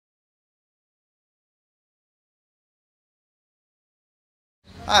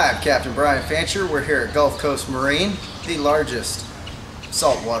Hi, I'm Captain Brian Fancher. We're here at Gulf Coast Marine, the largest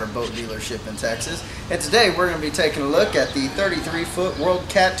saltwater boat dealership in Texas. And today we're going to be taking a look at the 33-foot World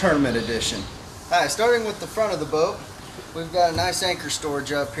Cat Tournament Edition. Alright, starting with the front of the boat, we've got a nice anchor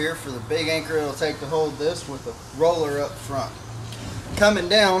storage up here for the big anchor it'll take to hold this with a roller up front. Coming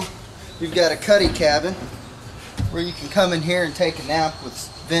down, you've got a cuddy cabin where you can come in here and take a nap with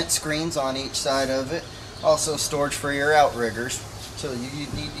vent screens on each side of it. Also storage for your outriggers, so you need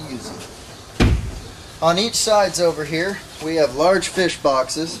to use them. On each sides over here, we have large fish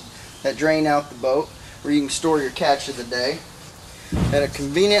boxes that drain out the boat where you can store your catch of the day. And a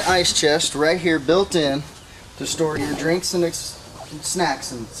convenient ice chest right here built in to store your drinks and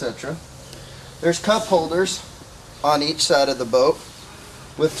snacks and etc. There's cup holders on each side of the boat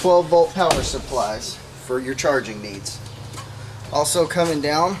with 12-volt power supplies for your charging needs. Also coming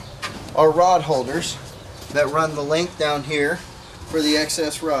down are rod holders that run the length down here for the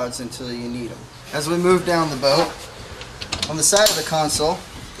excess rods until you need them. As we move down the boat, on the side of the console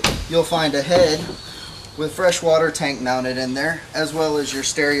you'll find a head with freshwater tank mounted in there, as well as your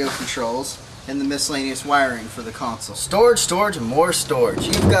stereo controls and the miscellaneous wiring for the console. Storage, and more storage.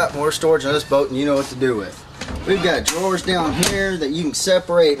 You've got more storage on this boat and you know what to do with. We've got drawers down here that you can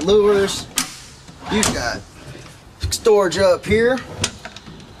separate lures. You've got storage up here,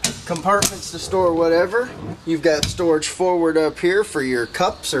 compartments to store whatever. You've got storage forward up here for your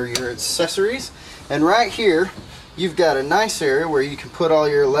cups or your accessories. And right here, you've got a nice area where you can put all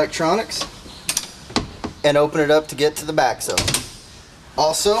your electronics and open it up to get to the back zone.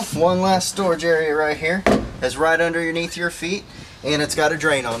 Also, one last storage area right here is right underneath your feet, and it's got a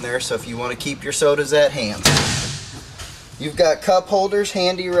drain on there, so if you want to keep your sodas at hand. You've got cup holders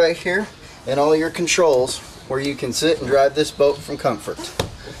handy right here and all your controls where you can sit and drive this boat from comfort.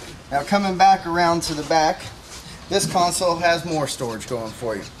 Now coming back around to the back, this console has more storage going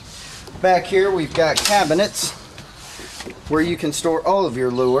for you. Back here we've got cabinets where you can store all of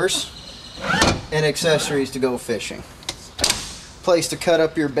your lures and accessories to go fishing. Place to cut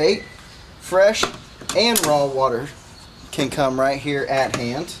up your bait. Fresh and raw water can come right here at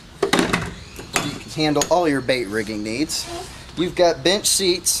hand. You can handle all your bait rigging needs. You've got bench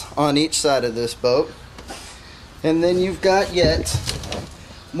seats on each side of this boat. And then you've got yet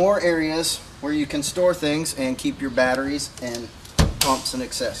more areas where you can store things and keep your batteries and pumps and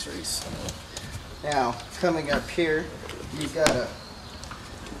accessories. Now, coming up here, you've got a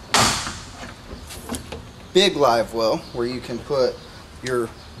big live well where you can put your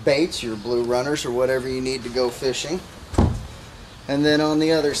baits, your blue runners, or whatever you need to go fishing. And then on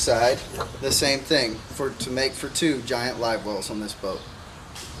the other side, the same thing to make for two giant live wells on this boat.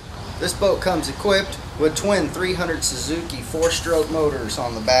 This boat comes equipped with twin 300 Suzuki 4-stroke motors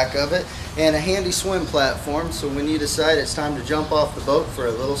on the back of it and a handy swim platform, so when you decide it's time to jump off the boat for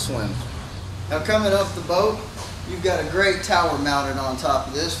a little swim. Now coming up the boat, you've got a great tower mounted on top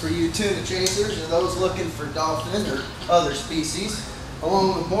of this for you tuna chasers or those looking for dolphin or other species,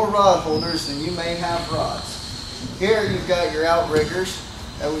 along with more rod holders than you may have rods. Here you've got your outriggers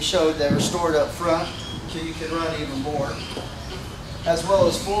that we showed that were stored up front so you can run even more, as well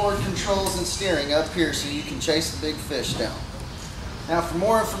as forward controls and steering up here so you can chase the big fish down. Now for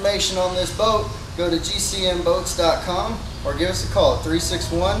more information on this boat, go to gcmboats.com or give us a call at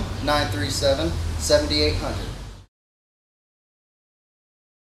 361-937-7800.